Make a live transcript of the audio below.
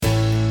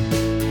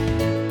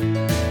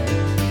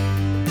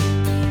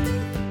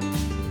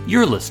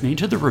You're listening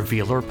to the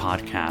Revealer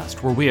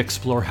podcast, where we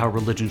explore how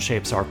religion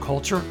shapes our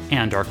culture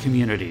and our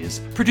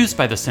communities. Produced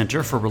by the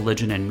Center for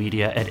Religion and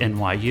Media at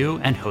NYU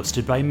and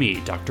hosted by me,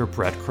 Dr.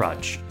 Brett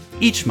Crutch.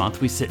 Each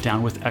month, we sit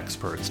down with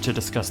experts to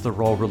discuss the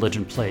role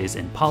religion plays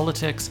in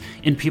politics,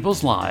 in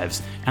people's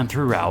lives, and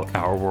throughout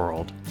our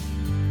world.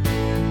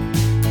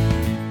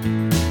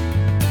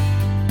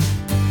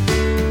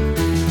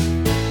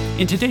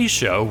 In today's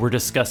show, we're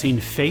discussing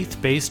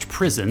faith-based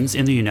prisons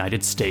in the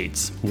United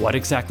States. What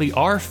exactly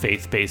are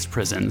faith-based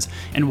prisons,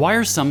 and why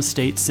are some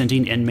states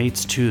sending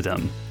inmates to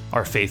them?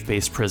 Are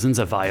faith-based prisons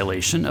a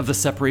violation of the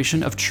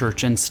separation of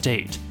church and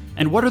state?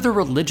 And what are the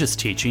religious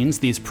teachings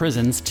these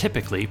prisons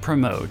typically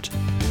promote?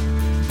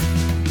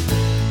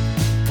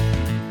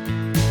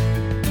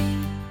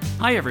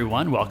 Hi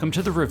everyone, welcome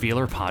to the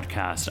Revealer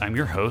podcast. I'm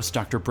your host,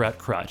 Dr. Brett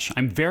Crutch.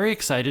 I'm very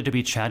excited to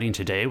be chatting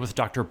today with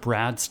Dr.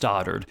 Brad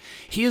Stoddard.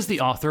 He is the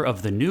author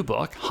of the new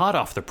book, hot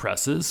off the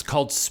presses,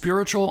 called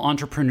Spiritual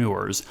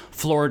Entrepreneurs,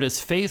 Florida's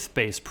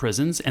Faith-Based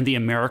Prisons and the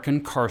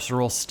American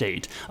Carceral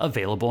State,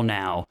 available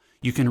now.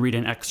 You can read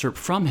an excerpt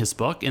from his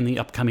book in the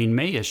upcoming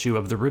May issue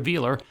of The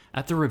Revealer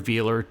at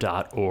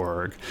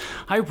therevealer.org.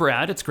 Hi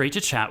Brad, it's great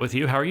to chat with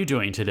you. How are you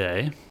doing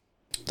today?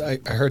 I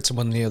heard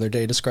someone the other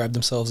day describe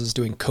themselves as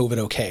doing COVID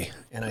okay,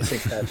 and I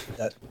think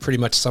that pretty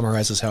much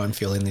summarizes how I'm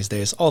feeling these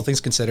days. All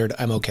things considered,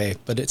 I'm okay,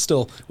 but it's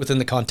still within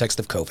the context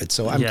of COVID,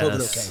 so I'm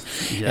COVID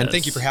okay. Yes. And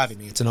thank you for having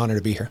me. It's an honor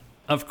to be here.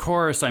 Of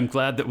course, I'm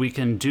glad that we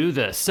can do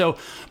this. So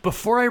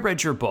before I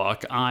read your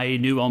book, I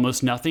knew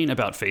almost nothing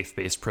about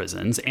faith-based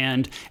prisons.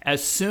 And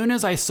as soon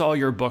as I saw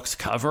your book's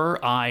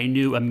cover, I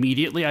knew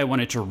immediately I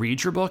wanted to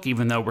read your book,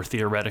 even though we're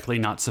theoretically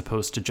not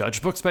supposed to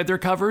judge books by their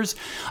covers.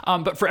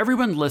 But for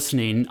everyone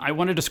listening, I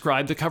want to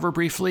describe the cover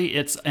briefly.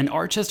 It's an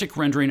artistic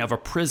rendering of a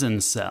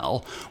prison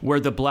cell where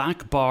the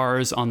black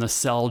bars on the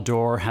cell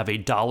door have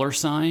a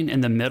 $sign in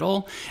the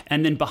middle.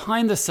 And then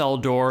behind the cell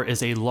door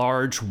is a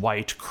large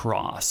white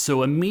cross.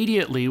 So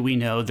immediately we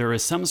know there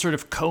is some sort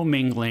of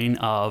commingling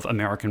of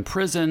American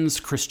prisons,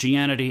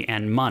 Christianity,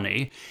 and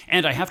money.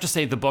 And I have to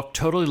say the book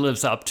totally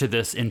lives up to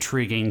this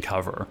intriguing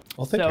cover.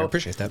 Well, thank you. I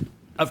appreciate that.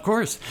 Of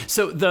course.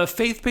 So the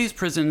faith-based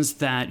prisons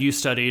that you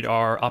studied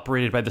are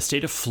operated by the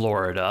state of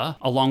Florida,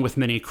 along with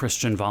many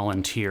Christian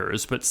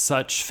volunteers. But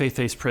such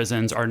faith-based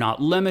prisons are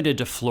not limited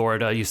to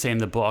Florida. You say in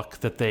the book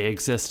that they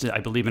exist, I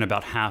believe, in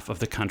about half of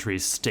the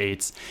country's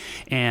states,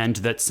 and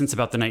that since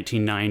about the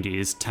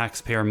 1990s,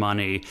 taxpayer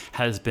money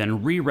has been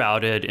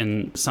rerouted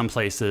in some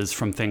places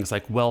from things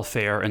like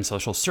welfare and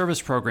social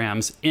service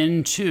programs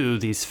into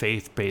these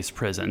faith-based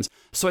prisons.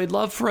 So I'd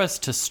love for us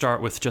to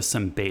start with just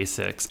some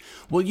basics.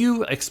 Will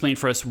you explain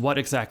for us what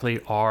exactly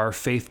are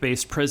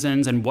faith-based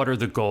prisons and what are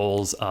the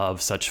goals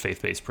of such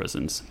faith-based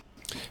prisons?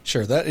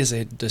 Sure. That is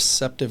a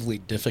deceptively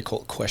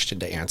difficult question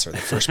to answer, the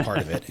first part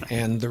of it.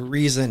 And the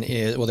reason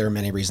is, well, there are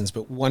many reasons,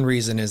 but one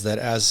reason is that,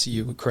 as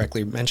you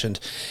correctly mentioned,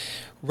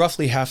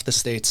 roughly half the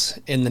states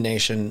in the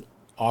nation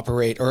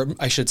operate, or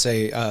I should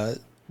say,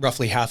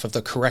 roughly half of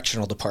the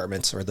correctional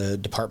departments, or the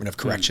Department of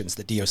Corrections,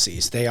 the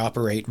DOCs, they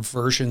operate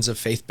versions of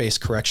faith-based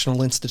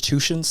correctional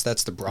institutions.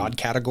 That's the broad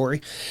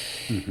category.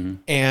 Mm-hmm.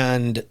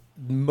 And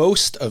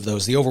most of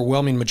those, the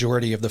overwhelming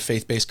majority of the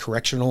faith-based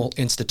correctional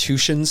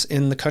institutions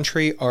in the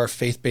country are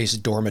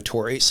faith-based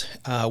dormitories.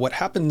 What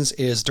happens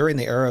is, during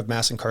the era of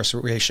mass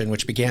incarceration,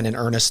 which began in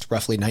earnest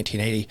roughly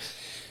 1980,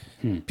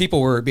 people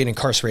were being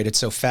incarcerated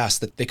so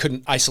fast that they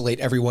couldn't isolate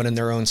everyone in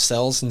their own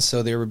cells. And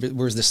so there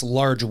was this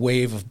large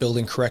wave of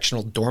building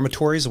correctional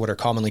dormitories, what are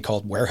commonly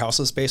called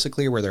warehouses,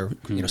 basically, where they're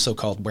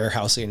so-called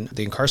warehousing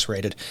the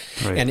incarcerated.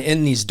 Right. And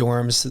in these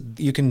dorms,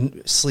 you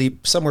can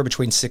sleep somewhere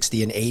between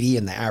 60 and 80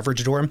 in the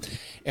average dorm.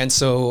 And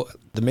so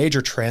the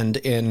major trend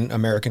in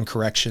American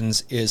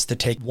corrections is to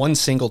take one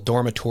single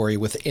dormitory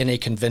within a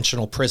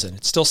conventional prison.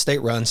 It's still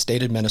state-run,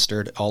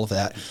 state-administered, all of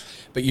that.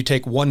 But you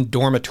take one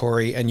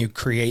dormitory and you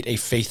create a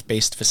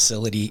faith-based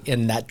facility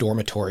in that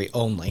dormitory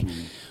only.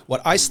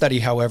 What I study,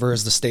 however,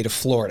 is the state of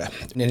Florida.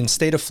 And in the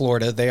state of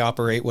Florida, they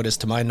operate what is,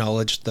 to my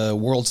knowledge, the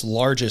world's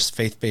largest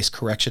faith-based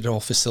correctional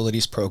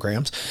facilities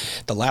programs.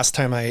 The last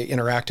time I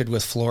interacted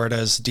with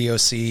Florida's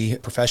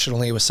DOC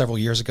professionally was several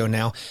years ago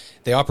now.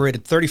 They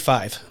operated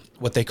 35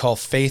 what they call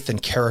faith and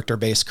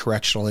character-based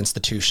correctional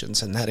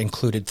institutions, and that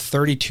included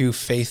 32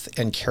 faith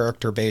and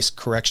character-based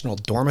correctional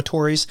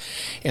dormitories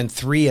and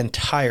 3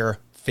 entire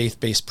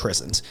faith-based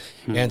prisons.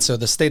 And so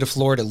the state of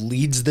Florida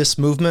leads this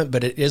movement,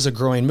 but it is a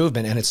growing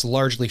movement, and it's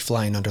largely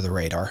flying under the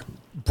radar.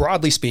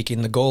 Broadly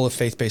speaking, the goal of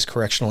faith-based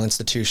correctional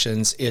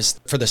institutions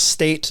is for the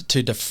state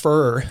to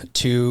defer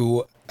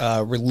to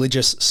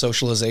religious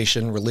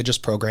socialization, religious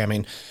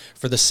programming,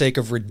 for the sake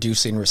of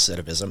reducing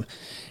recidivism.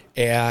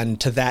 And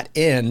to that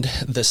end,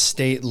 the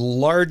state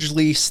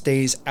largely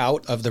stays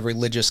out of the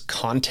religious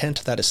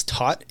content that is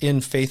taught in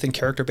faith and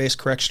character-based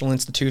correctional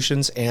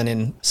institutions and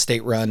in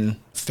state-run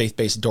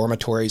faith-based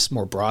dormitories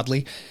more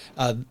broadly.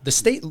 The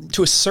state,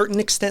 to a certain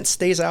extent,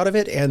 stays out of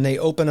it, and they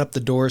open up the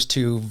doors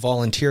to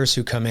volunteers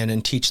who come in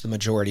and teach the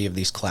majority of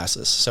these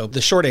classes. So the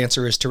short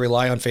answer is to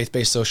rely on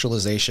faith-based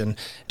socialization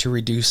to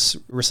reduce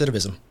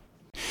recidivism.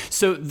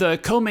 So the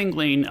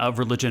commingling of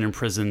religion and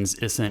prisons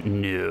isn't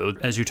new.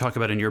 As you talk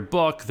about in your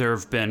book, there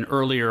have been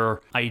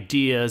earlier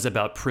ideas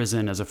about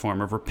prison as a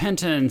form of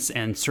repentance,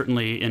 and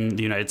certainly in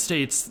the United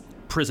States,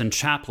 prison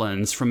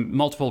chaplains from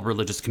multiple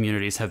religious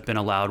communities have been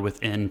allowed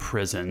within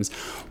prisons.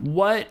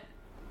 What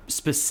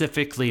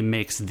specifically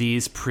makes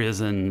these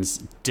prisons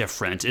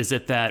different? Is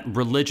it that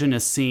religion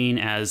is seen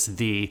as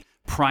the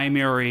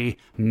primary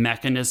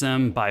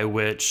mechanism by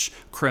which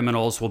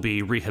criminals will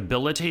be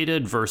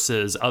rehabilitated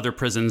versus other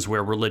prisons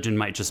where religion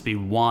might just be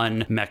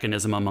one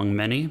mechanism among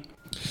many?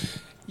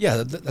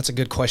 Yeah, that's a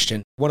good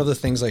question. One of the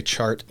things I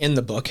chart in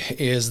the book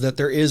is that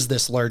there is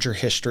this larger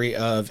history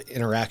of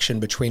interaction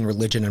between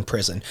religion and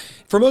prison.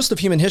 For most of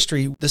human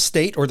history, the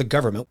state or the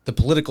government, the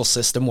political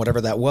system,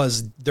 whatever that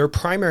was, their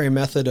primary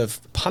method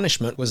of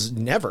punishment was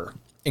never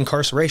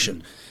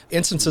incarceration.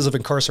 Instances of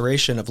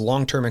incarceration, of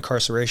long-term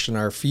incarceration,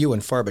 are few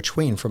and far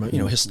between from a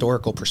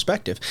historical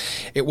perspective.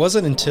 It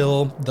wasn't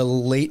until the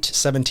late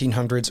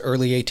 1700s,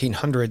 early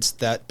 1800s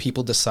that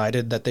people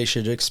decided that they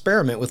should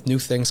experiment with new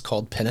things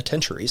called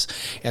penitentiaries.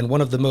 And one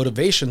of the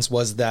motivations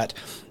was that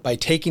by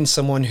taking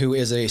someone who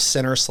is a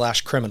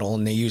sinner/criminal,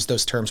 and they use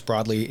those terms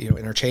broadly,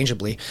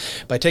 interchangeably,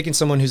 by taking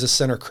someone who's a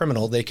sinner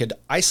criminal, they could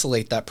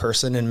isolate that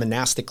person in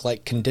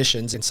monastic-like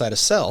conditions inside a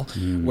cell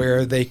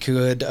where they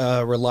could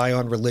rely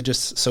on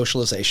religious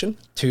socialization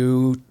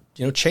to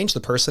change the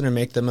person and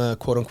make them a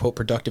quote-unquote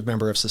productive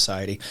member of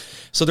society.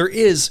 So there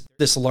is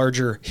this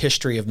larger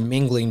history of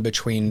mingling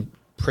between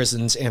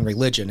prisons and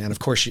religion. And of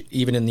course,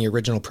 even in the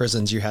original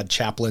prisons, you had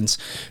chaplains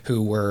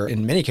who were,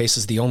 in many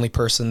cases, the only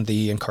person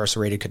the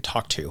incarcerated could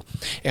talk to.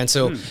 And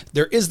so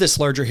there is this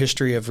larger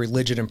history of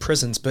religion in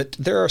prisons, but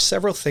there are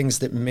several things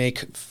that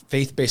make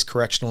faith-based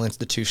correctional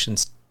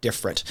institutions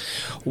different.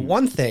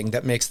 One thing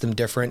that makes them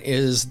different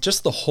is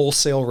just the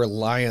wholesale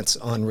reliance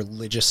on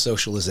religious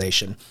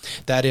socialization.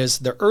 That is,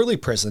 the early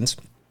prisons,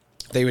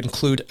 they would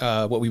include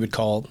what we would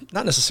call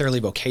not necessarily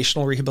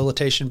vocational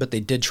rehabilitation, but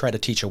they did try to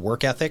teach a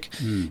work ethic.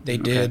 They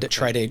did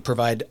try to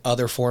provide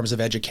other forms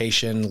of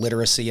education,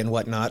 literacy and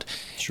whatnot.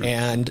 Sure.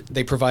 And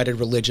they provided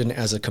religion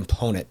as a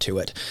component to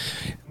it.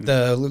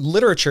 The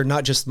literature,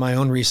 not just my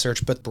own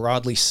research, but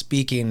broadly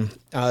speaking,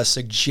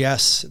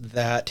 suggests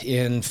that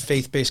in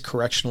faith-based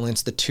correctional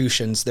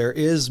institutions, there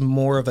is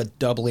more of a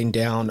doubling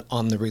down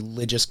on the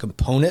religious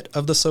component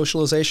of the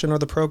socialization or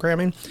the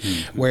programming,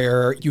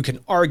 where you can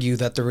argue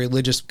that the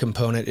religious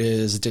component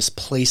is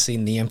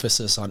displacing the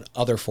emphasis on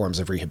other forms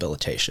of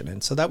rehabilitation.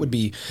 And so that would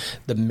be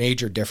the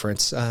major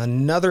difference.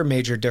 Another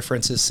major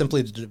difference is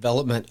simply the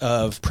development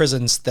of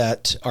prisons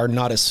that are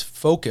not as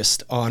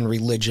focused on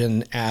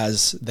religion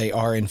as they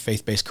are in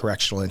faith-based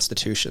correctional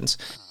institutions.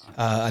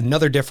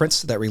 Another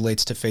difference that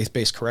relates to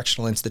faith-based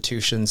correctional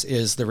institutions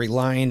is the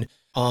relying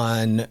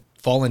on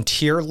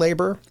volunteer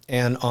labor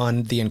and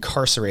on the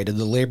incarcerated,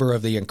 the labor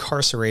of the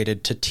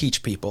incarcerated to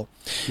teach people.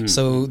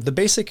 So the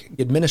basic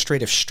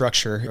administrative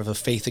structure of a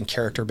faith and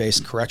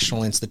character-based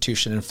correctional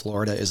institution in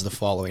Florida is the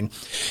following.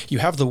 You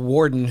have the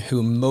warden,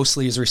 who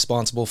mostly is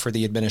responsible for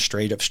the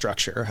administrative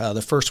structure.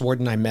 The first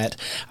warden I met,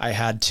 I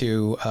had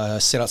to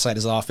sit outside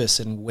his office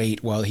and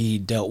wait while he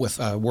dealt with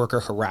a worker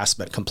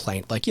harassment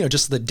complaint,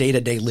 just the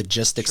day-to-day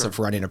logistics of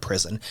running a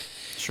prison.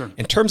 Sure.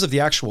 In terms of the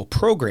actual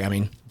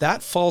programming,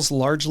 that falls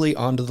largely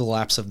onto the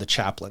laps of the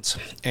chaplains.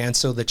 And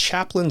so the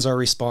chaplains are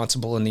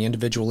responsible in the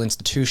individual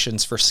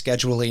institutions for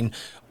scheduling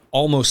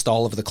almost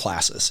all of the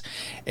classes.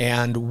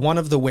 And one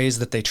of the ways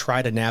that they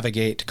try to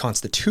navigate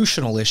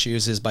constitutional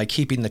issues is by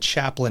keeping the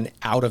chaplain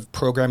out of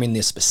programming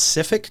the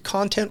specific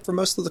content for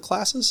most of the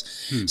classes.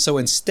 So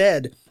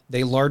instead,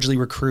 they largely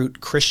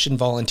recruit Christian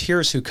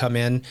volunteers who come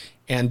in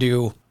and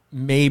do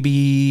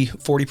maybe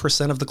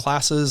 40% of the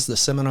classes, the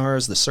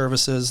seminars, the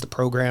services, the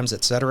programs,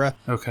 etc.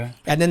 Okay.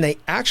 And then they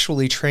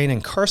actually train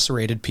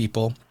incarcerated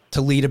people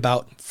to lead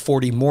about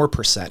 40%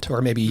 more,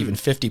 or maybe even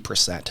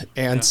 50%.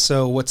 And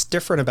so what's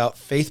different about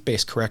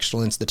faith-based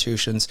correctional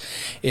institutions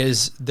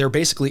is they're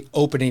basically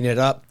opening it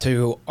up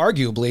to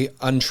arguably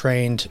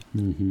untrained,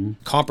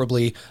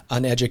 comparably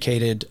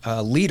uneducated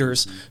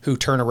leaders who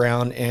turn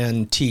around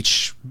and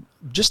teach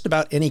just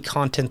about any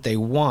content they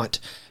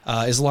want,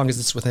 as long as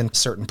it's within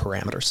certain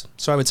parameters.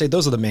 So I would say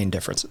those are the main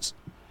differences.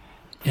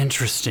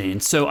 Interesting.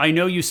 So I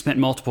know you spent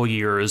multiple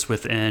years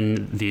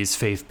within these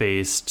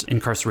faith-based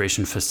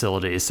incarceration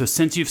facilities. So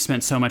since you've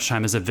spent so much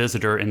time as a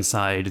visitor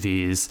inside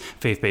these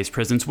faith-based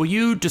prisons, will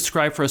you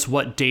describe for us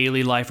what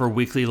daily life or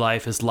weekly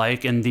life is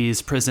like in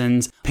these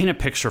prisons? Paint a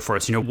picture for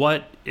us.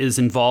 What is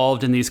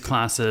involved in these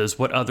classes?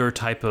 What other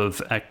type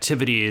of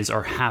activities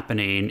are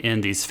happening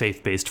in these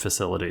faith-based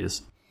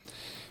facilities?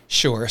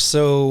 Sure.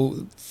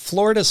 So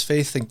Florida's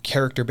faith and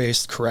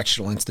character-based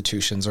correctional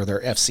institutions, or their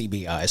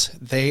FCBIs,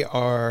 they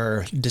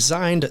are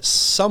designed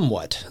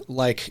somewhat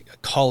like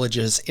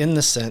colleges in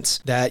the sense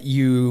that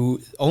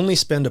you only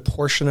spend a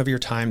portion of your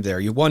time there.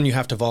 You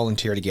have to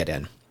volunteer to get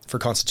in. For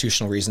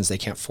constitutional reasons, they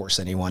can't force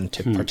anyone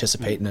to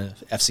participate in an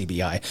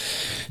FCBI.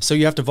 So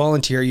you have to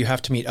volunteer, you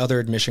have to meet other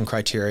admission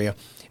criteria.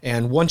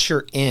 And once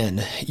you're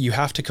in, you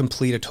have to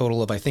complete a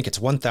total of, I think it's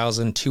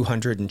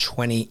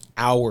 1,220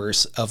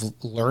 hours of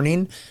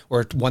learning,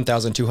 or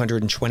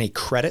 1,220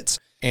 credits.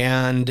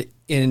 And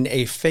in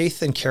a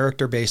faith and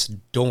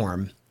character-based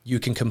dorm, you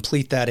can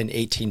complete that in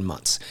 18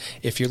 months.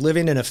 If you're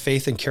living in a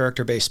faith and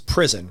character-based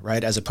prison,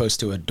 right, as opposed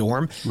to a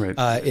dorm, right.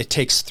 It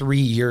takes 3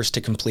 years to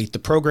complete the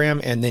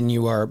program, and then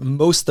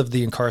most of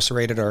the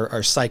incarcerated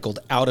are cycled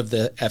out of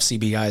the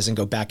FCBIs and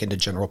go back into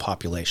general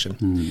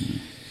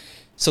population.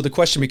 So the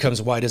question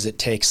becomes, why does it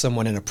take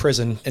someone in a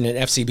prison, in an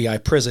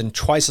FCBI prison,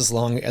 twice as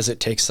long as it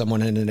takes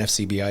someone in an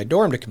FCBI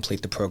dorm to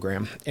complete the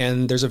program?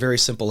 And there's a very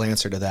simple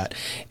answer to that.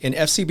 In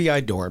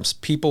FCBI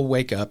dorms, people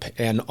wake up,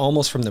 and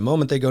almost from the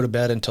moment they go to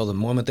bed until the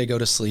moment they go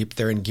to sleep,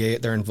 they're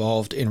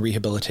involved in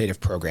rehabilitative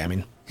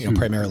programming,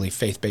 primarily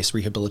faith-based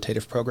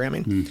rehabilitative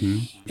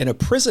programming. In a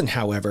prison,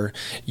 however,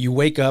 you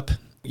wake up,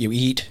 you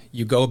eat,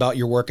 you go about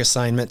your work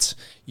assignments,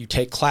 you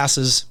take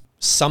classes.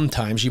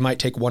 Sometimes you might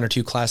take 1 or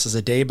 2 classes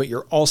a day, but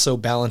you're also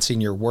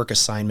balancing your work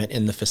assignment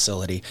in the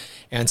facility.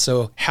 And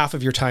so half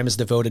of your time is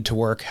devoted to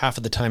work, half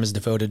of the time is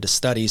devoted to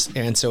studies.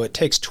 And so it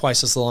takes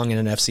twice as long in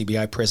an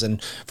FCBI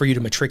prison for you to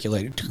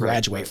matriculate, to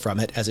graduate from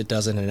it, as it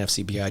does in an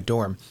FCBI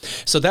dorm.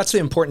 So that's the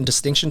important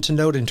distinction to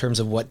note in terms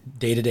of what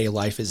day-to-day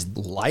life is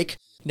like.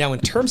 Now, in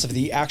terms of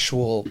the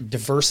actual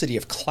diversity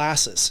of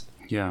classes,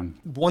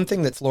 one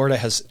thing that Florida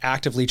has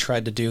actively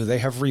tried to do, they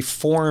have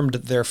reformed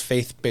their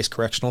faith-based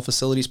correctional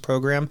facilities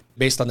program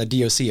based on the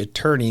DOC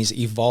attorneys'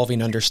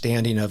 evolving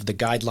understanding of the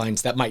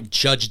guidelines that might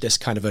judge this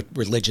kind of a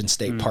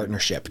religion-state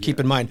partnership. Keep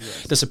in mind,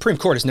 the Supreme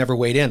Court has never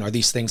weighed in, are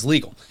these things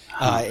legal?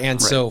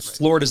 So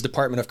Florida's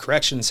Department of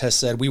Corrections has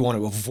said, we want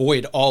to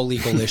avoid all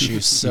legal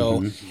issues.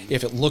 So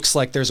if it looks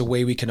like there's a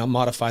way we can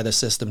modify the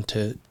system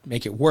to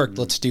make it work,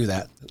 let's do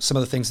that. Some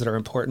of the things that are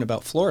important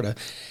about Florida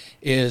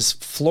is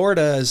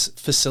Florida's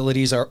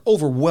facilities are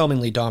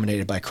overwhelmingly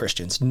dominated by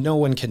Christians. No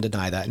one can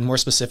deny that, and more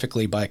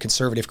specifically by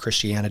conservative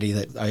Christianity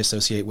that I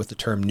associate with the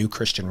term New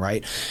Christian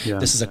Right.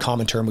 This is a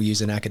common term we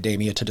use in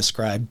academia to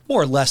describe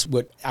more or less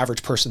what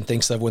average person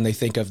thinks of when they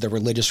think of the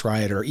religious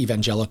right or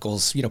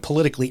evangelicals,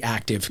 politically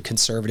active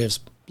conservatives,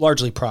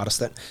 largely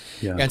Protestant.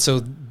 And so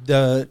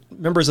the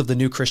members of the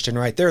New Christian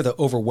Right, they're the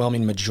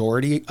overwhelming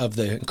majority of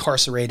the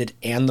incarcerated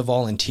and the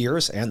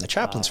volunteers and the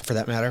chaplains for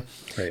that matter.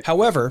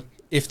 However,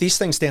 if these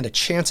things stand a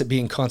chance at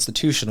being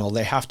constitutional,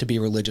 they have to be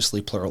religiously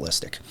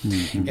pluralistic.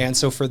 And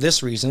so for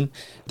this reason,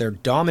 they're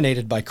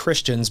dominated by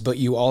Christians, but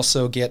you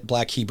also get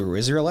Black Hebrew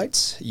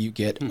Israelites, you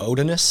get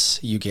Odinists,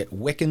 you get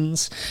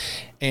Wiccans,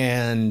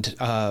 and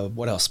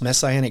what else?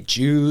 Messianic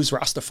Jews,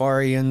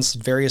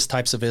 Rastafarians, various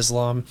types of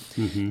Islam.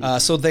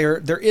 So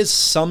there is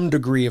some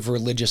degree of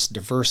religious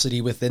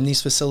diversity within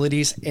these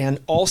facilities. And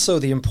also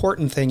the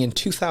important thing, in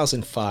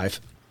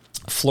 2005,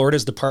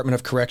 Florida's Department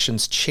of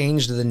Corrections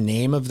changed the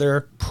name of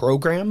their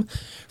program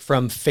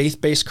from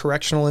faith-based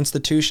correctional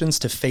institutions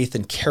to faith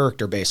and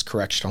character-based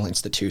correctional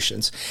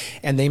institutions.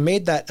 And they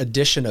made that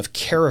addition of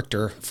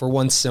character for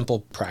one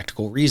simple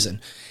practical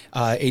reason.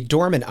 A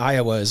dorm in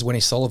Iowa, as Winnie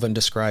Sullivan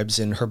describes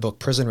in her book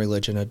Prison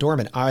Religion, a dorm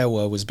in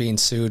Iowa was being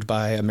sued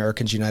by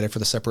Americans United for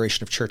the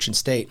Separation of Church and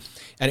State.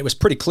 And it was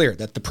pretty clear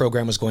that the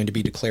program was going to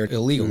be declared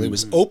illegal. It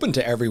was open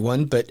to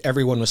everyone, but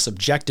everyone was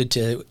subjected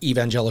to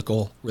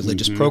evangelical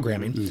religious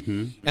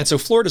programming. And so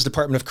Florida's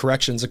Department of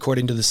Corrections,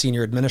 according to the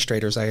senior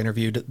administrators I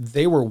interviewed,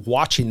 they were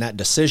watching that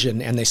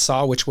decision and they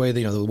saw which way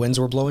the winds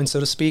were blowing, so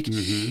to speak.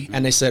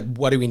 And they said,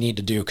 what do we need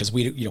to do? Because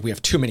we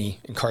have too many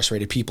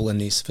incarcerated people in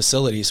these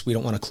facilities. We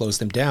don't want to close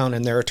them down.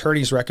 And their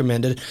attorneys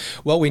recommended,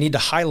 well, we need to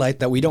highlight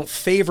that we don't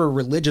favor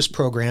religious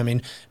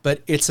programming,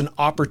 but it's an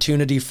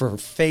opportunity for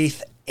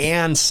faith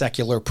and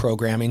secular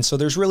programming. So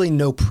there's really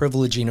no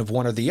privileging of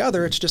one or the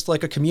other. It's just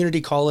like a community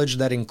college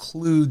that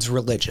includes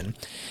religion.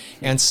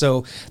 And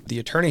so the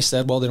attorney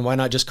said, well, then why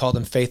not just call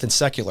them faith and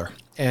secular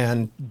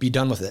and be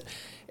done with it?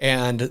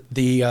 And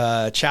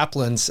the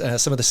chaplains,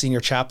 some of the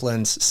senior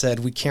chaplains said,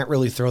 we can't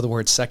really throw the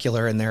word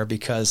secular in there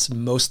because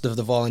most of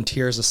the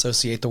volunteers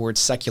associate the word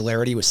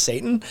secularity with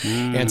Satan.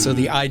 And so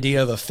the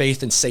idea of a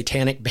faith and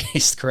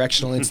satanic-based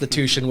correctional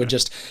institution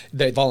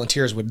the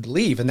volunteers would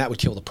leave and that would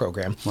kill the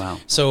program.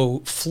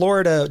 So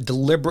Florida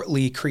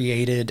deliberately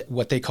created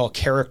what they call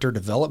character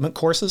development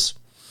courses.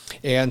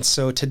 And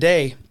so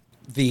today,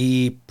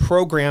 the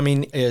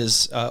programming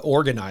is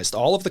organized.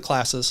 All of the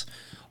classes,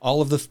 all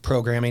of the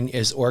programming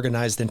is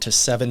organized into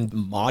 7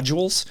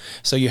 modules.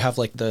 So you have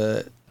like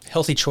the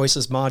Healthy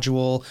Choices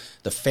module,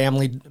 the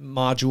Family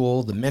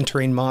module, the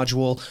Mentoring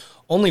module.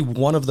 Only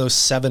one of those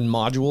 7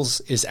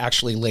 modules is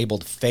actually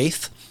labeled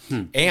faith.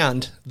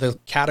 And the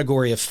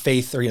category of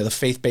faith, or the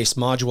faith-based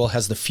module,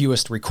 has the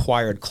fewest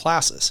required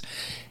classes.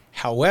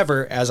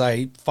 However, as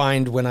I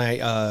find when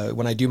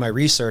I do my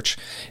research,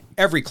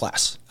 every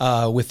class,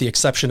 with the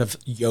exception of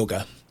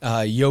yoga.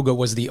 Yoga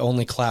was the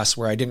only class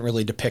where I didn't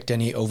really depict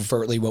any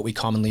overtly what we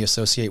commonly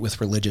associate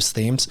with religious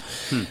themes.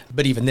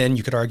 But even then,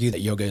 you could argue that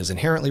yoga is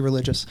inherently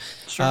religious.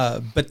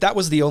 But that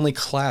was the only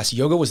class.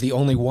 Yoga was the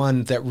only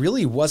one that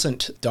really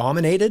wasn't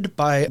dominated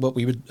by what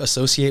we would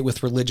associate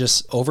with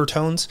religious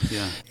overtones.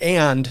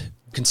 And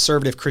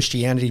conservative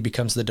Christianity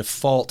becomes the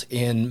default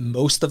in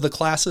most of the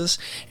classes,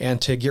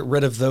 and to get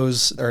rid of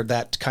those or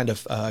that kind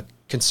of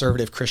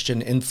conservative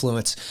Christian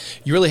influence,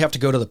 you really have to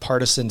go to the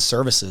partisan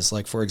services.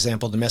 Like, for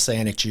example, the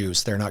Messianic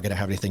Jews, they're not going to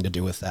have anything to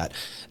do with that.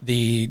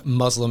 The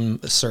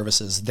Muslim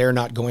services, they're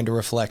not going to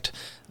reflect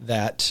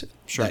that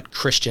that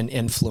Christian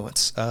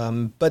influence.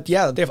 But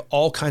yeah, they have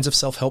all kinds of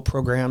self-help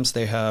programs.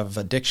 They have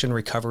addiction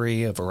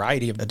recovery, a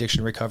variety of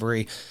addiction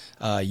recovery,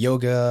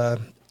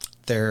 yoga.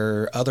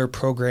 There are other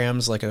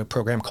programs, like a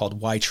program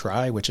called Why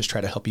Try, which is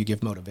try to help you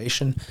give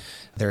motivation.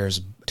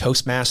 There's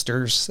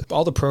Toastmasters,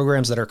 all the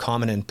programs that are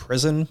common in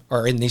prison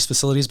are in these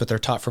facilities, but they're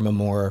taught from a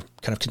more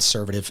kind of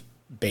conservative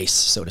base,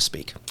 so to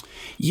speak.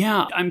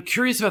 Yeah, I'm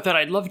curious about that.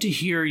 I'd love to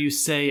hear you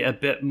say a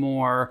bit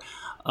more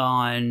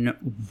on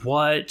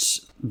what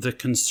the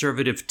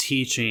conservative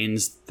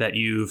teachings that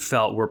you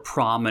felt were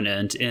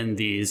prominent in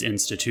these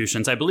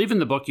institutions. I believe in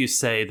the book you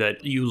say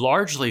that you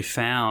largely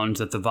found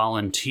that the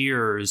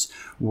volunteers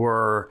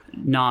were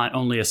not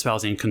only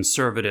espousing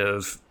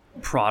conservative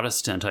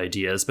Protestant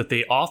ideas, but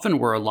they often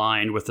were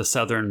aligned with the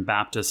Southern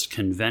Baptist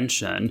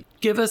Convention.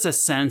 Give us a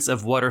sense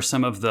of what are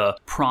some of the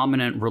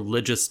prominent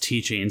religious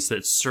teachings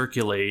that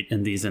circulate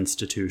in these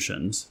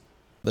institutions.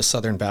 The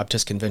Southern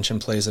Baptist Convention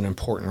plays an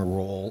important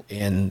role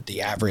in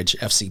the average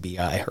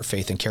FCBI, or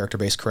Faith and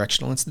Character-Based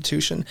Correctional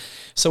Institution.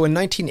 So in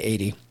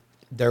 1980,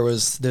 there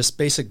was this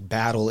basic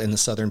battle in the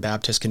Southern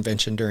Baptist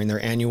Convention during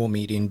their annual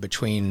meeting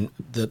between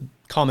the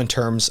common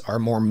terms are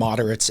more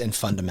moderates and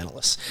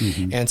fundamentalists.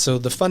 Mm-hmm. And so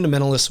the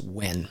fundamentalists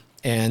win,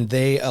 and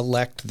they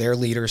elect their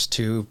leaders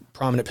to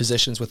prominent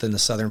positions within the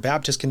Southern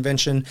Baptist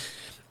Convention.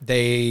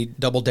 They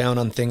double down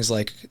on things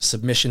like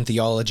submission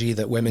theology,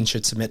 that women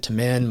should submit to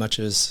men, much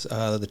as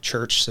the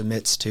church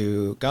submits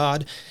to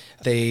God.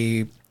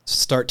 They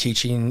start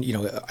teaching,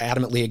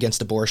 adamantly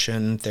against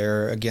abortion.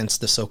 They're against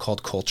the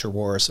so-called culture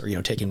wars,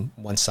 or, taking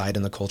one side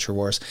in the culture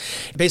wars.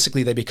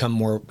 Basically, they become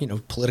more,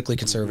 politically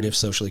conservative,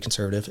 socially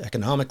conservative,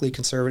 economically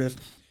conservative.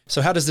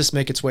 So how does this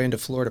make its way into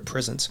Florida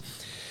prisons?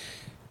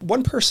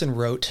 One person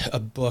wrote a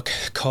book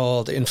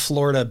called In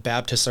Florida,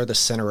 Baptists Are the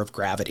Center of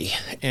Gravity.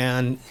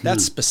 And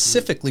that's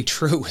specifically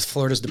true with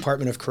Florida's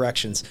Department of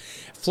Corrections.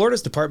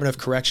 Florida's Department of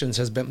Corrections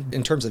has been,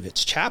 in terms of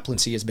its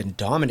chaplaincy, has been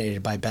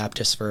dominated by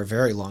Baptists for a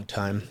very long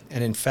time.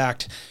 And in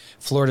fact,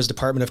 Florida's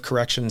Department of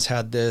Corrections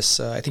had this,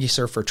 I think he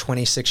served for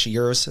 26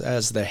 years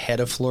as the head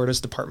of Florida's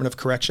Department of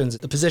Corrections.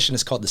 The position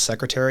is called the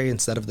secretary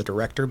instead of the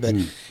director, but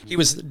he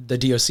was the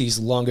DOC's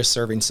longest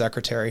serving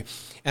secretary.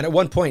 And at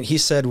one point he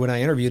said, when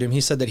I interviewed him,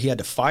 he said that he had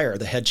to fire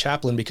the head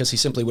chaplain because he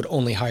simply would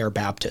only hire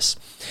Baptists.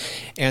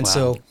 And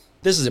so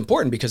this is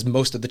important because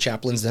most of the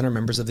chaplains then are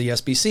members of the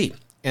SBC.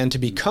 And to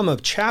become a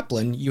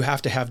chaplain, you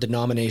have to have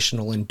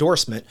denominational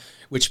endorsement,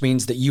 which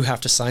means that you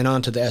have to sign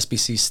on to the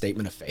SBC's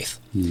statement of faith.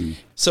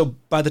 So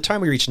by the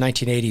time we reach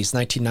 1980s,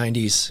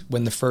 1990s,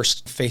 when the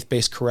first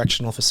faith-based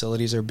correctional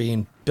facilities are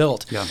being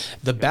built,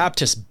 the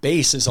Baptist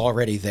base is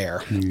already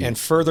there. And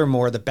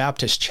furthermore, the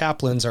Baptist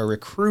chaplains are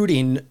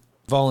recruiting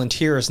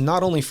volunteers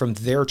not only from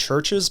their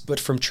churches, but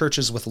from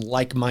churches with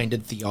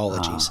like-minded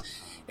theologies.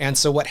 And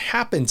so what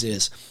happens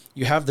is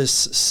you have this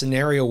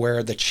scenario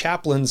where the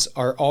chaplains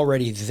are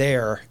already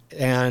there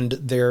and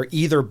they're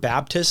either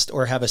Baptist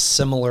or have a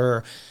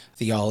similar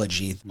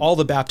theology. All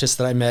the Baptists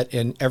that I met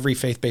in every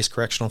faith-based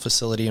correctional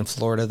facility in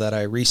Florida that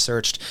I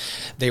researched,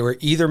 they were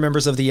either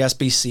members of the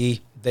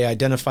SBC, they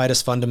identified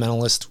as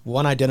fundamentalist,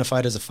 one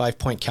identified as a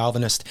 5-point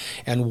Calvinist,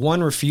 and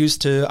one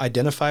refused to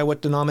identify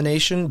what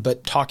denomination,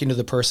 but talking to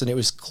the person, it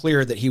was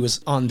clear that he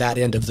was on that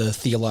end of the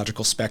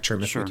theological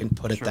spectrum, if we can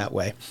put it that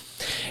way.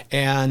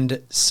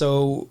 And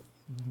so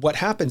what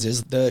happens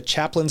is the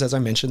chaplains, as I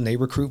mentioned, they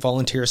recruit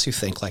volunteers who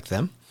think like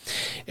them.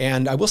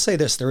 And I will say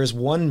this, there is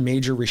one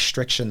major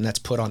restriction that's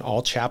put on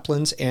all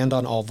chaplains and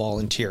on all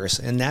volunteers,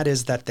 and that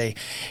is that they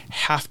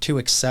have to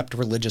accept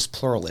religious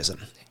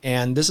pluralism.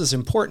 And this is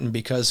important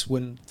because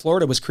when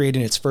Florida was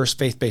creating its first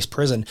faith-based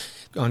prison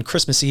on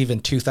Christmas Eve in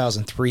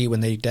 2003,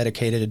 when they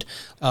dedicated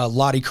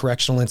Lottie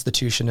Correctional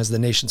Institution as the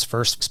nation's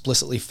first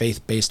explicitly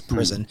faith-based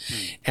prison,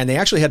 and they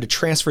actually had to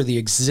transfer the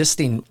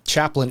existing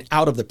chaplain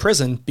out of the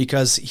prison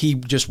because he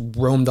just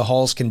roamed the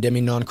halls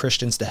condemning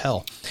non-Christians to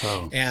hell.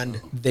 And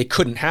they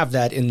couldn't have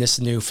that in this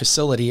new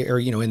facility, or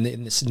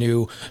in this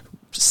new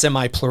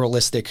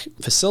semi-pluralistic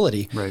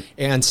facility.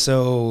 And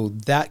so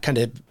that kind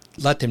of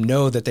let them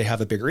know that they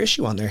have a bigger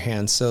issue on their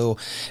hands. So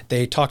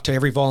they talk to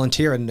every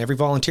volunteer, and every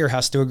volunteer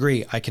has to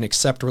agree, I can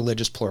accept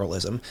religious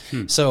pluralism.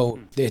 So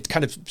it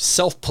kind of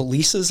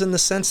self-polices in the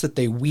sense that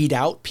they weed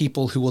out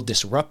people who will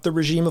disrupt the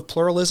regime of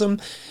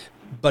pluralism,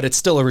 but it's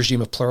still a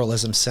regime of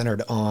pluralism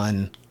centered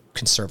on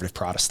conservative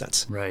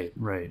Protestants. Right.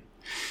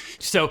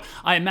 So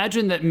I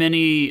imagine that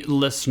many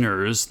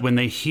listeners, when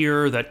they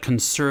hear that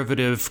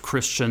conservative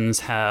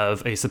Christians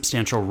have a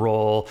substantial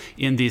role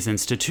in these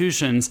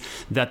institutions,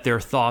 that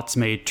their thoughts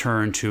may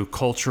turn to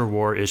culture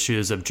war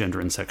issues of gender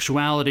and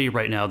sexuality.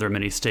 Right now, there are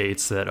many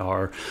states that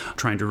are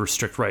trying to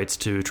restrict rights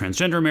to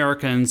transgender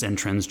Americans and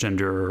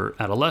transgender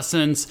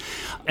adolescents.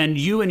 And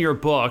you in your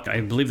book,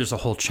 I believe there's a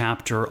whole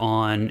chapter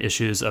on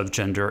issues of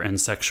gender and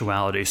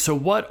sexuality. So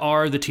what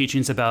are the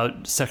teachings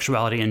about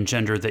sexuality and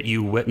gender that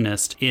you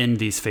witnessed in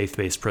these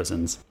faith-based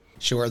prisons?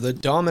 Sure. The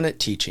dominant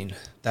teaching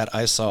that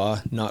I saw,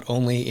 not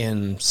only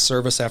in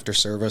service after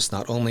service,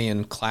 not only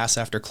in class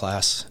after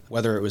class,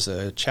 whether it was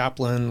a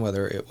chaplain,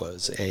 whether it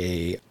was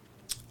a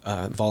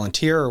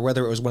volunteer, or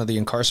whether it was one of the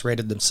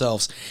incarcerated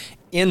themselves,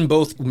 in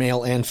both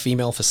male and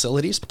female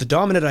facilities, the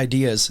dominant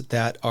ideas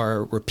that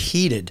are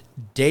repeated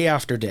day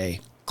after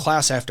day,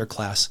 class after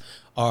class,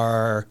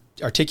 are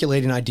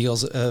articulating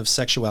ideals of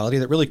sexuality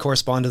that really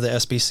correspond to the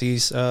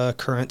SBC's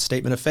current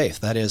statement of faith.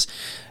 That is,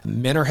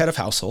 men are head of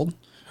household,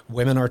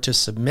 women are to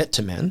submit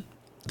to men.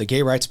 The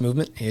gay rights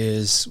movement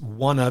is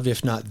one of,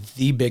 if not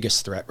the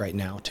biggest threat right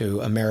now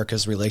to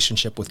America's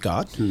relationship with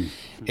God.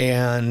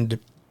 And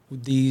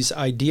these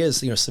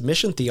ideas,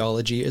 submission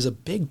theology is a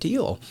big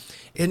deal.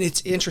 And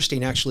it's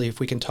interesting, actually, if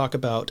we can talk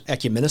about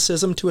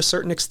ecumenicism to a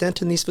certain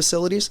extent in these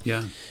facilities.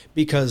 Yeah.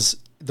 Because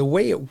the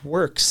way it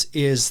works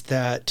is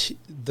that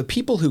the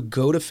people who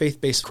go to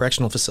faith-based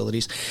correctional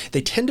facilities, they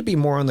tend to be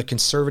more on the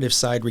conservative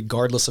side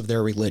regardless of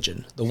their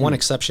religion. The one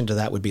exception to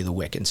that would be the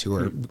Wiccans, who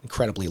are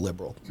incredibly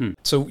liberal.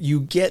 So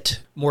you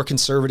get more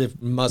conservative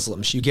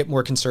Muslims, you get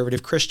more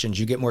conservative Christians,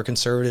 you get more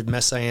conservative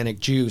Messianic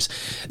Jews.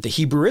 The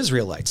Hebrew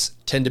Israelites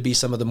tend to be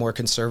some of the more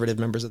conservative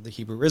members of the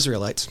Hebrew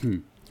Israelites.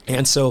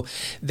 And so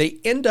they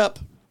end up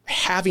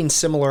having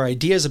similar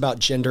ideas about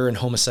gender and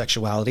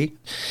homosexuality.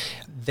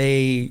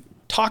 They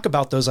talk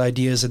about those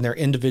ideas in their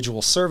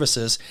individual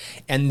services,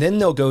 and then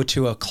they'll go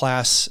to a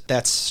class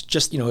that's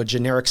just, a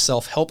generic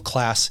self-help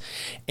class,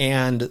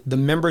 and the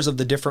members of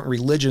the different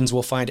religions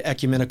will find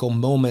ecumenical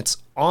moments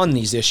on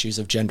these issues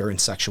of gender and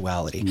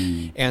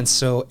sexuality. And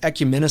so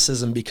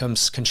ecumenicism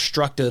becomes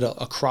constructed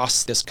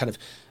across this kind of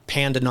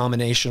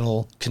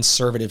pan-denominational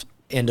conservative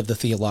end of the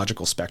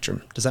theological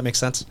spectrum. Does that make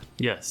sense?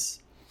 Yes.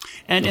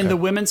 And in the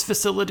women's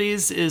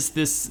facilities, is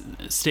this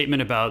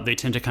statement about they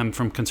tend to come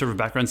from conservative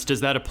backgrounds,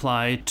 does that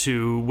apply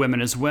to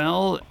women as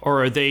well?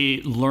 Or are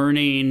they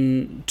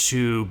learning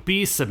to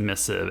be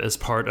submissive as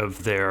part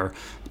of their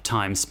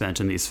time spent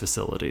in these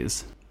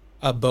facilities?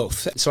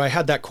 Both. So I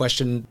had that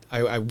question.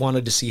 I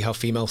wanted to see how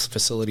female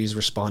facilities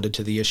responded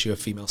to the issue of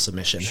female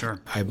submission.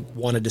 Sure. I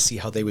wanted to see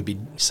how they would be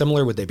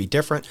similar. Would they be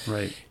different?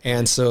 Right.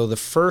 And so the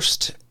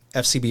first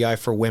FCBI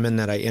for women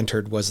that I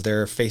entered was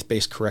their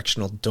faith-based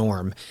correctional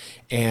dorm.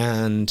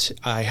 And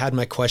I had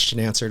my question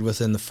answered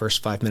within the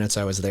first 5 minutes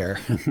I was there.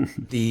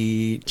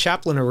 The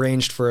chaplain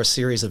arranged for a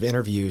series of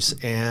interviews,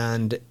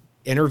 and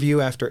interview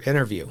after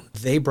interview,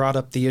 they brought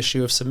up the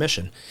issue of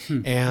submission.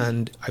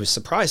 And I was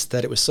surprised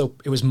that it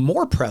was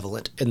more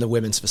prevalent in the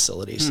women's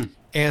facilities.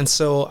 And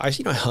so I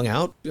hung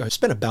out. I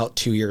spent about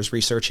 2 years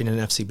researching in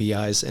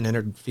FCBIs and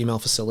entered female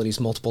facilities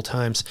multiple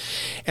times.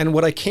 And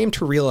what I came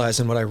to realize,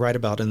 and what I write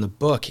about in the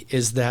book,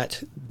 is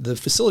that the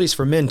facilities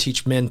for men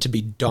teach men to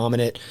be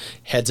dominant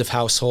heads of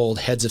household,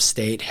 heads of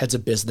state, heads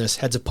of business,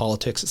 heads of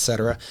politics,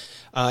 etc.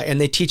 And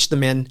they teach the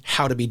men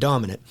how to be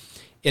dominant.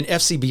 In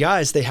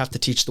FCBIs, they have to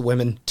teach the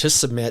women to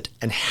submit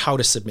and how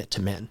to submit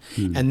to men.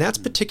 And that's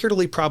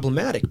particularly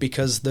problematic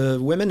because the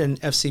women in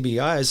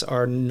FCBIs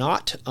are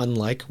not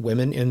unlike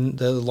women in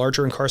the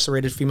larger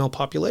incarcerated female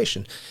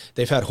population.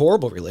 They've had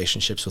horrible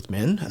relationships with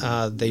men.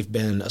 They've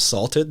been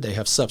assaulted. They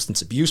have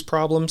substance abuse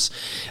problems.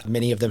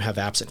 Many of them have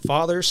absent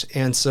fathers.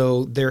 And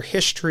so their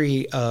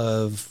history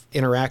of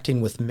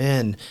interacting with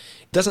men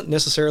doesn't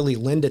necessarily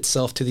lend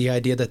itself to the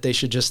idea that they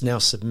should just now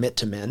submit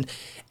to men.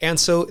 And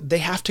so they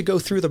have to go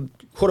through the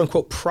quote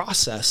unquote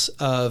process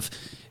of,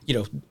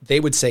 they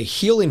would say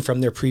healing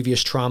from their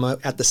previous trauma,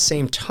 at the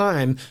same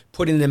time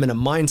putting them in a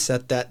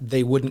mindset that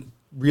they wouldn't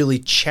really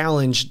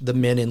challenge the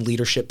men in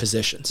leadership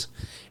positions.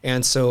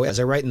 And so as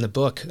I write in the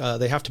book,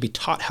 they have to be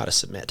taught how to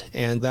submit.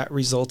 And that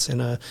results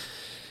in a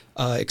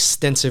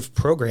extensive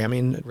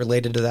programming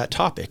related to that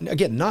topic.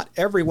 Again, not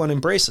everyone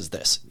embraces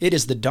this. It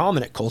is the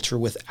dominant culture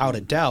without a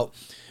doubt.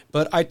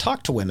 But I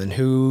talked to women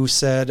who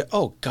said,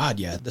 oh, God,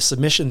 yeah, the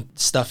submission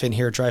stuff in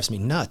here drives me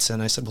nuts.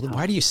 And I said, well,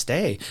 why do you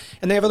stay?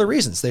 And they have other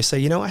reasons. They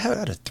say, I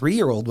had a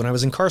 3-year-old when I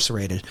was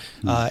incarcerated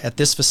at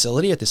this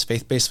facility, at this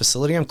faith-based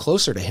facility. I'm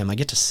closer to him. I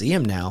get to see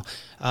him now.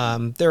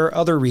 There are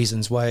other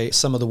reasons why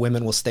some of the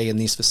women will stay in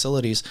these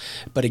facilities.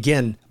 But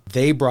again,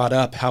 they brought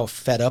up how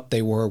fed up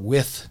they were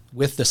with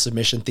the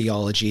submission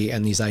theology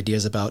and these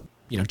ideas about,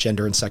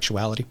 gender and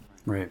sexuality.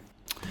 Right.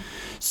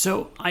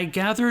 So I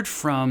gathered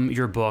from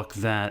your book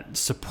that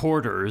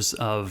supporters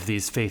of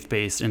these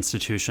faith-based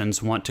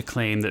institutions want to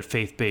claim that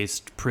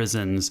faith-based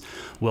prisons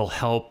will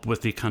help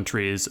with the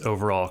country's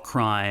overall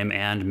crime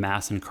and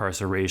mass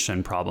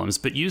incarceration problems.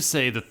 But you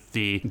say that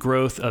the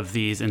growth of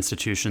these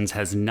institutions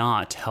has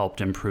not helped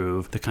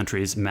improve the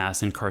country's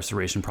mass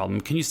incarceration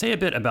problem. Can you say a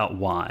bit about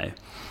why?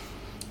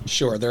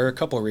 Sure. There are a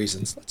couple of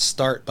reasons. Let's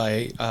start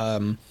by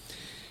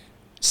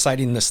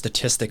citing the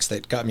statistics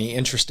that got me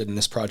interested in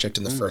this project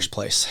in the first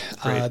place.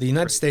 The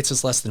United States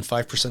is less than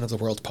 5% of the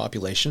world's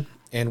population,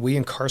 and we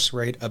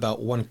incarcerate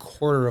about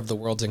 1/4 of the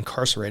world's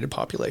incarcerated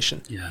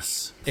population.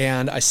 Yes.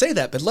 And I say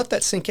that, but let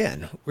that sink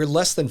in. We're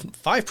less than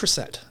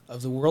 5%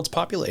 of the world's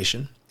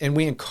population, and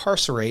we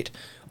incarcerate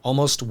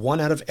almost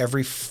 1 out of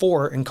every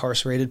 4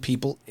 incarcerated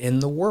people in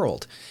the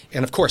world.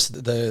 And of course,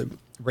 the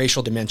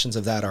racial dimensions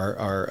of that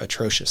are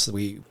atrocious.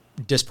 We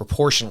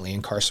disproportionately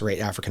incarcerate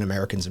African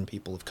Americans and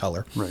people of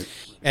color. Right.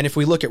 And if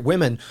we look at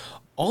women,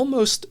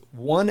 almost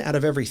 1 out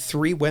of every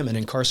 3 women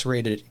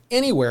incarcerated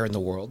anywhere in the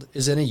world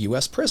is in a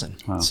U.S. prison.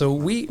 Wow. So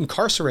we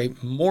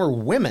incarcerate more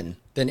women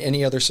than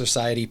any other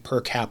society per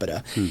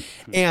capita.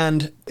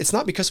 And it's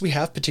not because we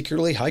have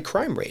particularly high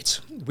crime rates.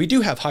 We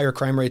do have higher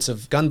crime rates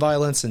of gun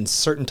violence and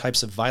certain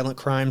types of violent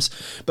crimes,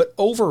 but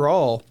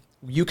overall,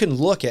 you can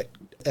look at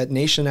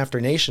nation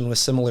after nation with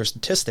similar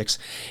statistics,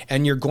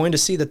 and you're going to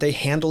see that they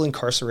handle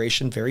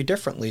incarceration very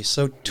differently.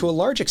 So to a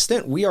large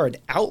extent, we are an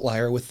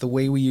outlier with the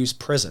way we use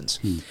prisons.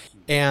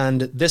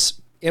 And this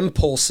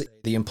impulse,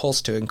 the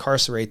impulse to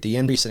incarcerate, the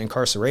increase in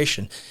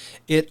incarceration,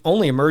 it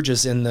only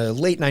emerges in the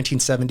late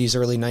 1970s,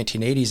 early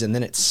 1980s, and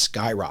then it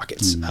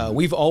skyrockets.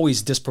 We've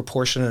always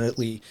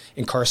disproportionately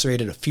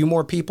incarcerated a few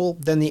more people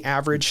than the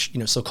average,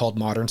 so-called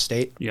modern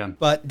state. Yeah.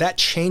 But that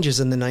changes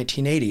in the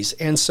 1980s.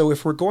 And so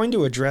if we're going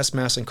to address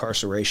mass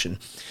incarceration,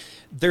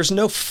 there's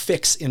no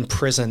fix in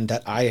prison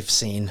that I have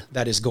seen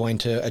that is going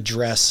to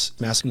address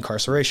mass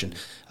incarceration.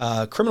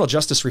 Criminal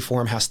justice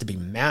reform has to be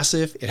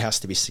massive, it has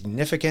to be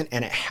significant,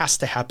 and it has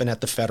to happen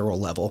at the federal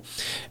level.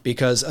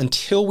 Because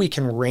until we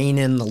can rein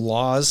in the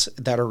laws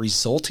that are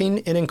resulting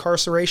in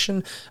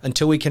incarceration,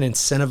 until we can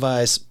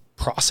incentivize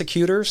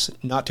prosecutors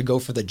not to go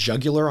for the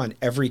jugular on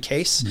every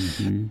case,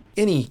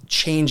 any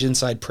change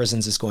inside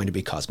prisons is going to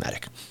be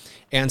cosmetic.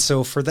 And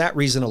so for that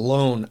reason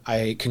alone,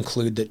 I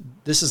conclude that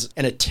this is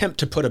an attempt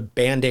to put a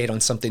Band-Aid on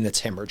something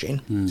that's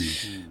hemorrhaging.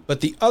 But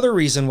the other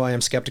reason why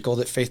I'm skeptical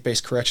that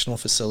faith-based correctional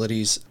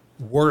facilities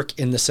work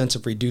in the sense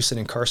of reducing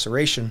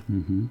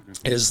incarceration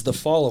is the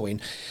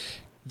following.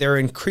 They're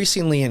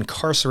increasingly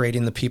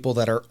incarcerating the people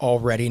that are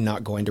already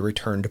not going to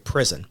return to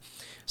prison.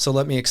 So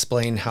let me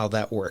explain how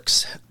that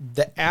works.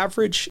 The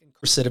average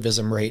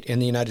recidivism rate in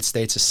the United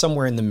States is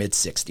somewhere in the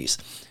mid-60s.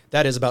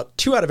 That is about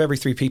 2 out of every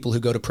 3 people who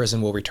go to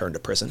prison will return to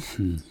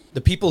prison.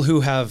 The people who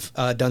have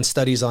done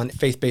studies on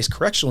faith-based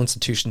correctional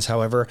institutions,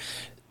 however,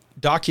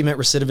 document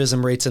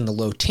recidivism rates in the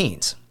low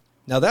teens.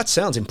 Now that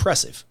sounds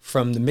impressive,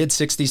 from the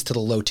mid-60s to the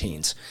low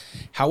teens.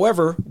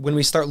 However, when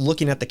we start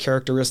looking at the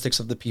characteristics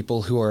of the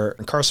people who are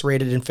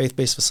incarcerated in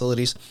faith-based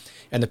facilities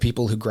and the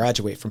people who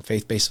graduate from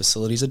faith-based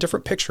facilities, a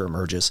different picture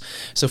emerges.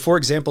 So for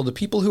example, the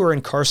people who are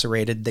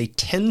incarcerated, they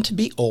tend to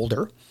be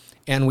older.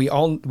 And we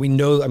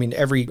know,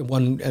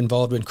 everyone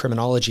involved in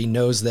criminology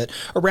knows that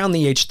around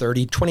the age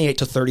 30, 28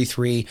 to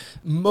 33,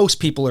 most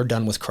people are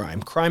done with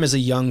crime. Crime is a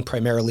young,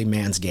 primarily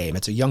man's game.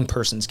 It's a young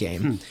person's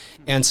game.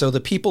 And so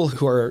the people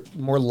who are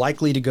more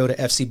likely to go to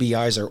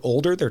FCBIs are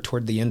older. They're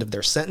toward the end of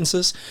their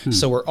sentences.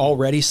 So we're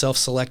already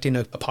self-selecting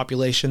a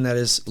population that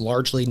is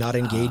largely not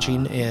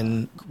engaging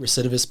in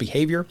recidivist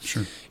behavior.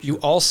 You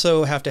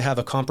also have to have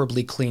a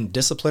comparably clean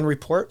discipline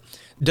report.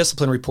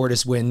 Discipline report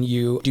is when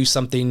you do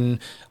something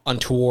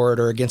untoward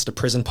or against a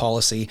prison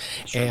policy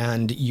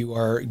and you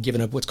are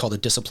given what's called a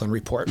discipline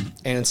report.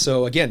 And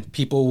so again,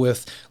 people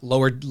with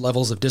lower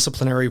levels of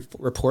disciplinary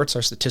reports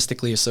are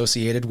statistically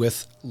associated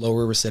with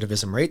lower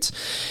recidivism rates.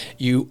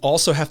 You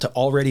also have to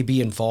already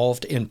be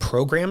involved in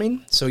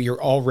programming. So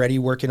you're already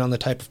working on the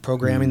type of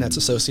programming that's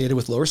associated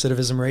with low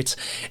recidivism rates.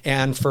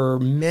 And for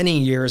many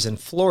years in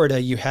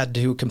Florida, you had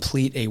to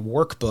complete a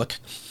workbook,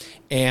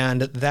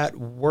 and that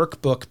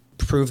workbook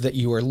proved that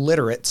you were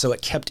literate, so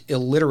it kept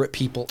illiterate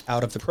people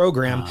out of the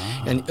program,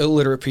 and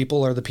illiterate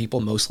people are the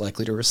people most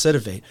likely to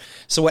recidivate.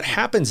 So what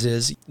happens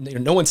is,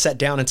 no one sat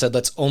down and said,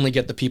 let's only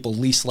get the people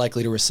least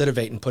likely to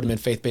recidivate and put them in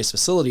faith-based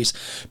facilities,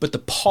 but the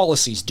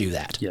policies do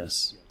that.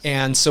 Yes.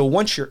 And so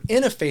once you're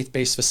in a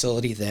faith-based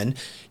facility, then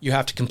you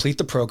have to complete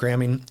the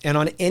programming. And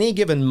on any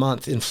given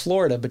month in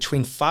Florida,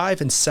 between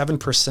 5 and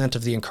 7%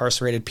 of the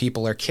incarcerated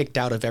people are kicked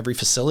out of every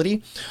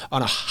facility.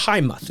 On a high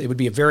month, it would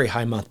be a very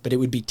high month, but it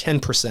would be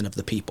 10% of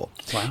the people.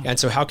 Wow. And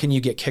so how can you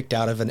get kicked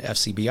out of an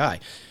FCBI?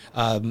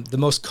 The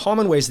most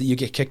common ways that you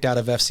get kicked out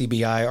of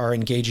FCBI are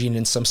engaging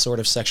in some sort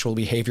of sexual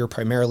behavior,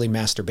 primarily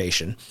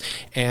masturbation.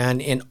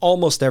 And in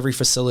almost every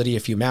facility,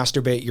 if you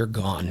masturbate, you're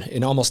gone.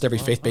 In almost every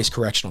faith-based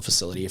correctional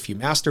facility, if you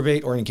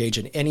masturbate or engage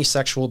in any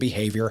sexual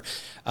behavior,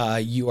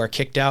 you are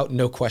kicked out,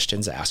 no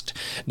questions asked.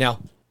 Now,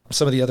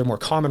 Some of the other more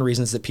common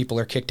reasons that people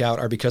are kicked out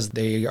are because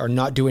they are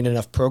not doing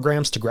enough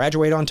programs to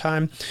graduate on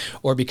time,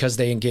 or because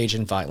they engage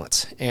in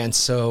violence. And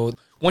so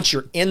once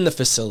you're in the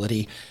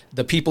facility,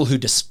 the people who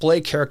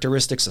display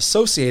characteristics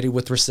associated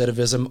with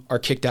recidivism are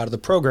kicked out of the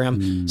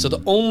program. So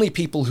the only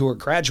people who are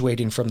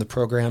graduating from the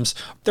programs,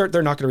 they're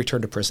not going to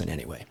return to prison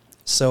anyway.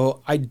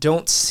 So I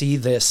don't see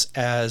this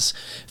as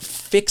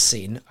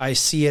fixing. I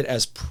see it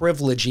as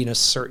privileging a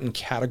certain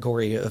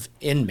category of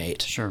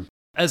inmate. Sure.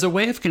 As a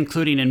way of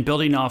concluding and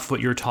building off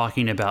what you're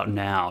talking about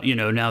now,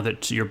 now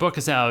that your book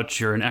is out,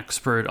 you're an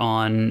expert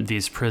on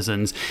these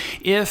prisons.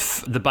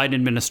 If the Biden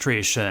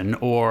administration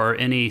or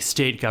any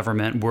state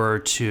government were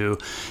to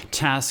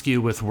task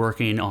you with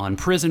working on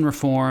prison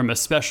reform,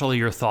 especially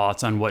your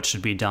thoughts on what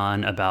should be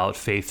done about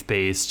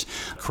faith-based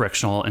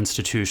correctional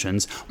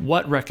institutions,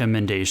 what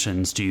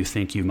recommendations do you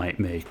think you might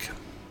make?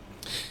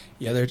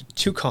 Yeah, there are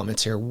two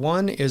comments here.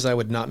 One is I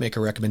would not make a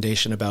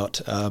recommendation about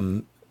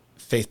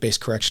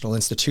faith-based correctional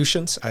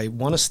institutions. I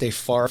want to stay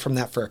far from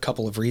that for a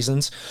couple of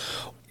reasons.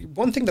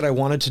 One thing that I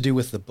wanted to do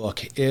with the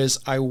book is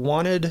I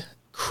wanted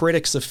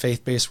critics of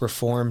faith-based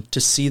reform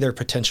to see their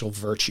potential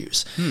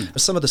virtues.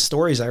 Some of the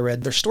stories I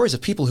read, they're stories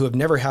of people who have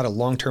never had a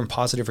long-term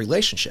positive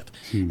relationship,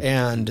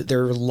 and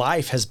their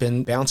life has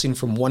been bouncing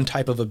from one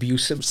type of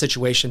abusive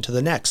situation to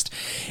the next.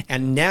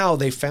 And now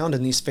they found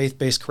in these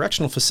faith-based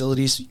correctional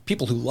facilities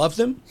people who love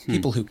them,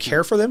 people who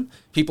care for them,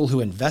 people who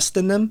invest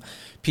in them,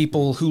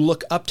 people who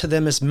look up to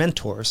them as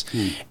mentors.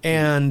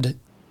 And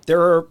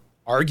there are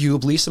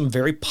arguably some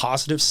very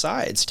positive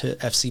sides to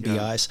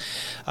FCBIs.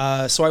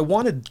 So I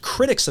wanted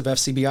critics of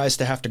FCBIs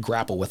to have to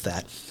grapple with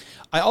that.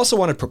 I also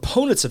wanted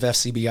proponents of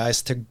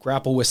FCBIs to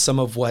grapple with some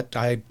of what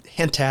I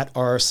hint at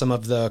are some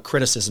of the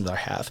criticisms I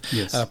have,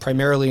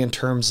 primarily in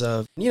terms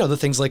of, the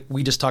things like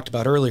we just talked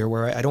about earlier,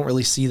 where I don't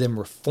really see them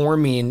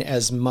reforming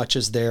as much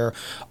as they're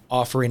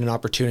offering an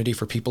opportunity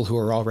for people who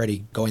are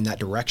already going that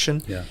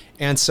direction.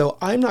 And so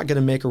I'm not going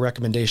to make a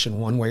recommendation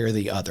one way or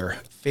the other.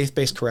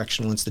 Faith-based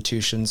correctional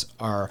institutions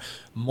are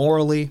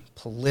morally,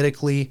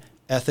 politically,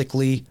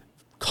 ethically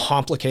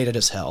complicated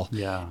as hell.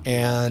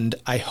 And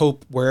I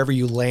hope wherever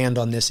you land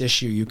on this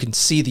issue, you can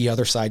see the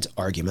other side's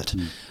argument.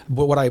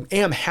 But what I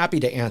am happy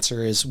to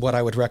answer is what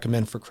I would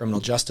recommend for criminal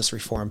justice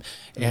reform.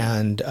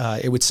 And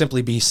it would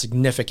simply be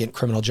significant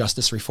criminal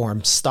justice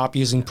reform. Stop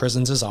using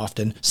prisons as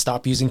often.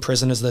 Stop using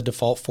prison as the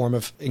default form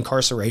of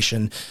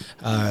incarceration.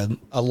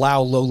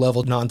 Allow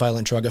low-level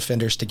nonviolent drug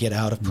offenders to get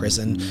out of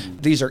prison.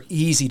 These are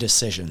easy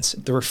decisions.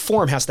 The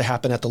reform has to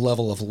happen at the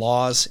level of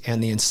laws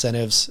and the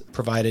incentives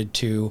provided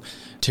to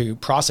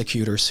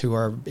prosecutors who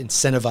are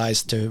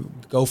incentivized to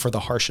go for the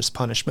harshest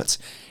punishments.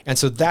 And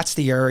so that's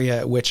the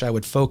area at which I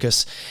would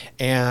focus.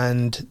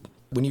 And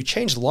when you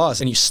change the laws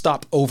and you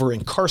stop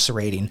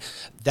over-incarcerating,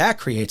 that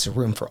creates a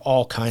room for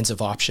all kinds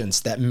of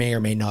options that may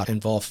or may not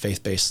involve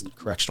faith-based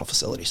correctional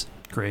facilities.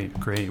 Great.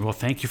 Well,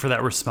 thank you for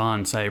that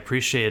response. I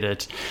appreciate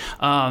it.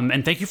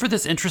 And thank you for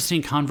this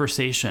interesting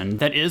conversation.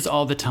 That is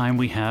all the time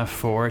we have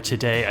for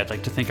today. I'd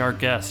like to thank our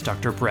guest,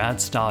 Dr.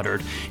 Brad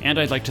Stoddard, and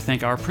I'd like to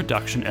thank our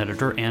production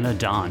editor, Anna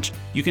Donch.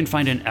 You can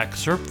find an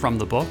excerpt from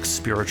the book,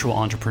 Spiritual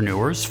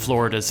Entrepreneurs,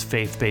 Florida's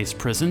Faith-Based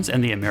Prisons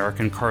and the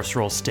American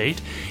Carceral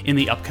State, in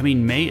the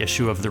upcoming May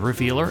issue of The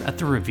Revealer at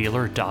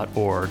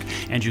therevealer.org.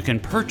 And you can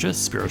purchase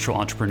Spiritual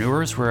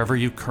Entrepreneurs wherever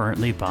you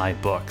currently buy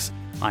books.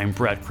 I'm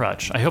Brett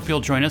Crutch. I hope you'll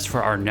join us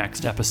for our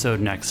next episode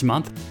next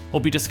month.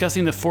 We'll be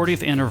discussing the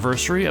 40th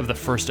anniversary of the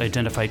first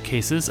identified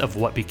cases of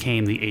what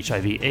became the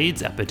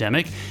HIV/AIDS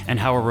epidemic and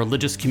how a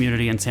religious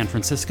community in San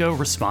Francisco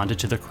responded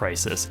to the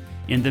crisis.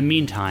 In the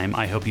meantime,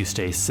 I hope you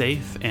stay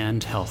safe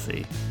and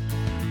healthy.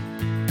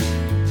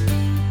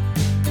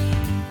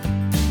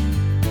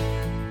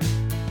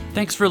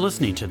 Thanks for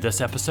listening to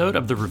this episode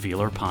of the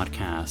Revealer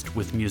Podcast,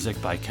 with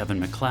music by Kevin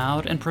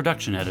MacLeod and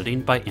production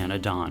editing by Anna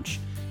Donch.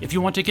 If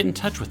you want to get in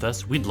touch with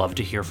us, we'd love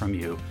to hear from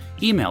you.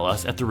 Email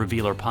us at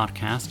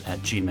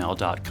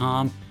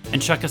therevealerpodcast@gmail.com and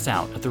check us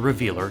out at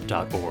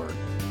therevealer.org.